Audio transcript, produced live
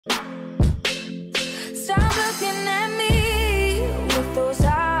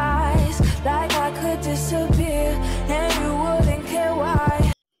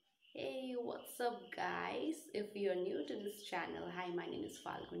up guys? If you're new to this channel, hi, my name is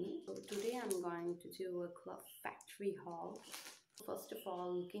Falguni. So today I'm going to do a cloth factory haul. First of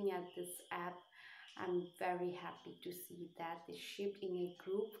all, looking at this app, I'm very happy to see that they shipped in a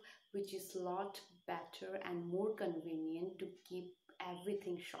group, which is a lot better and more convenient to keep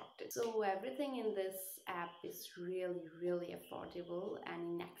everything shorted. So everything in this app is really affordable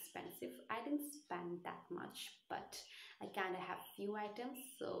and inexpensive. I didn't spend that much, but I kind of have few items,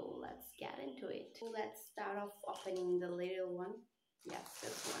 so let's get into it. So let's start off opening the little one. Yes,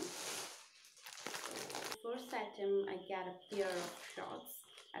 this one. So first item, I got a pair of shorts.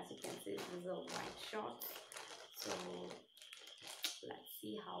 As you can see, this is a white short. So let's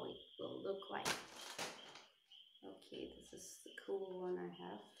see how it will look like. Okay, this is the cool one I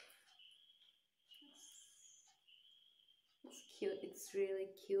have. It's cute. It's really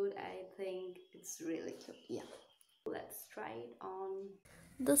cute. I think it's really cute. Yeah. Let's try it on.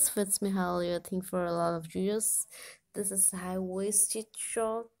 This fits me highly, I think, for a lot of years. This is high-waisted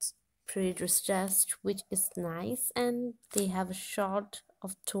shorts, pretty dressed, which is nice, and they have a short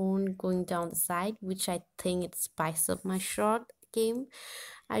of tone going down the side, which I think it spices up my short game.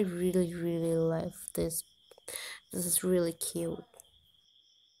 I really love this. This is really cute.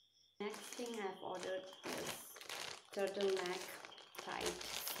 Next thing I've ordered is turtleneck tight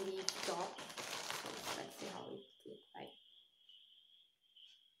sleeve top. So let's see how it looks like.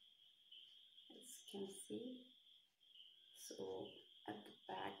 As you can see, so at the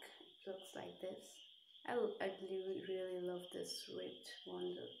back it looks like this. I really love this red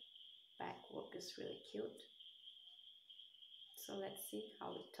one. The back work is really cute. So let's see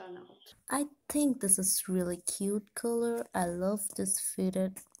how it turned out. I think this is really cute color. I love this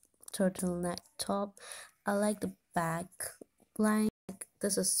fitted turtleneck top. I like the back line.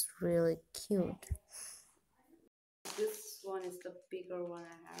 This is really cute. This one is the bigger one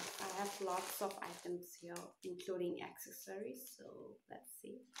I have. I have lots of items here, including accessories. So let's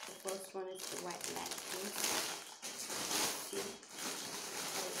see. The first one is the white leg jeans.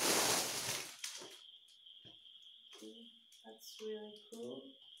 See, that's really cool.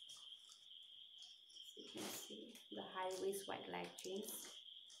 So you can see the high waist white leg jeans.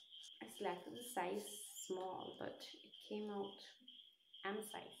 I selected the size small, but it came out M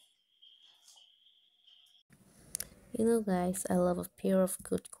size. You know, guys, I love a pair of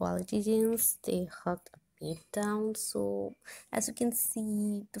good quality jeans. They hug a bit down, so as you can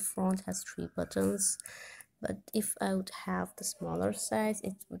see, the front has 3 buttons. But if I would have the smaller size,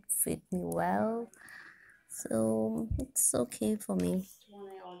 it would fit me well. So it's okay for me. Next one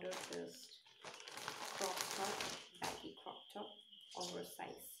I ordered is crop top, baggy crop top,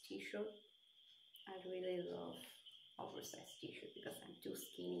 oversized t-shirt. I really love oversized t-shirt because I'm too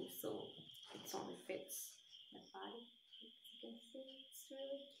skinny, so it only fits my body. As you can see, it's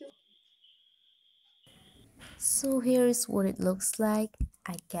really cute. So here is what it looks like.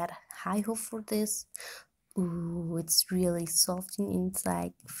 I get high hope for this. Ooh, it's really soft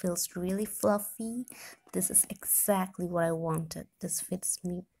inside, feels really fluffy. This is exactly what I wanted. This fits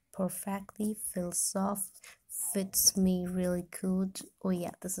me perfectly, feels soft, fits me really good. Oh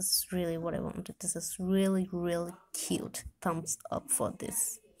yeah, this is really what I wanted. This is really cute. Thumbs up for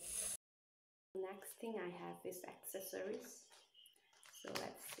this. Next thing I have is accessories. So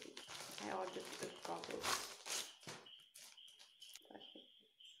let's see. I ordered the goggles.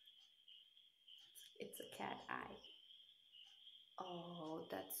 It's a cat eye. Oh,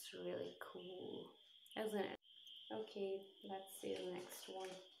 that's really cool, isn't it? Okay, let's see the next one.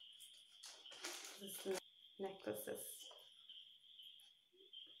 This is necklaces.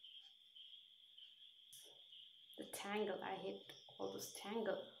 The tangle, I hate all this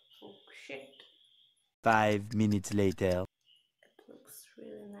tangle. Oh shit. 5 minutes later. It looks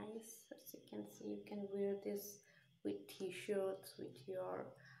really nice. As you can see, you can wear this with t-shirts, with your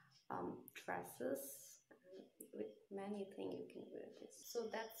dresses, and with many things you can wear this. So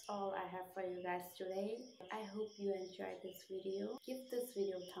that's all I have for you guys today. I hope you enjoyed this video. Give this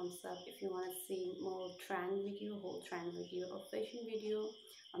video a thumbs up if you want to see more trend video, whole trend video, or fashion video,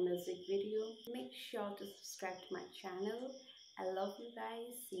 or music video. Make sure to subscribe to my channel. I love you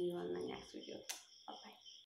guys. See you on my next video. Bye bye.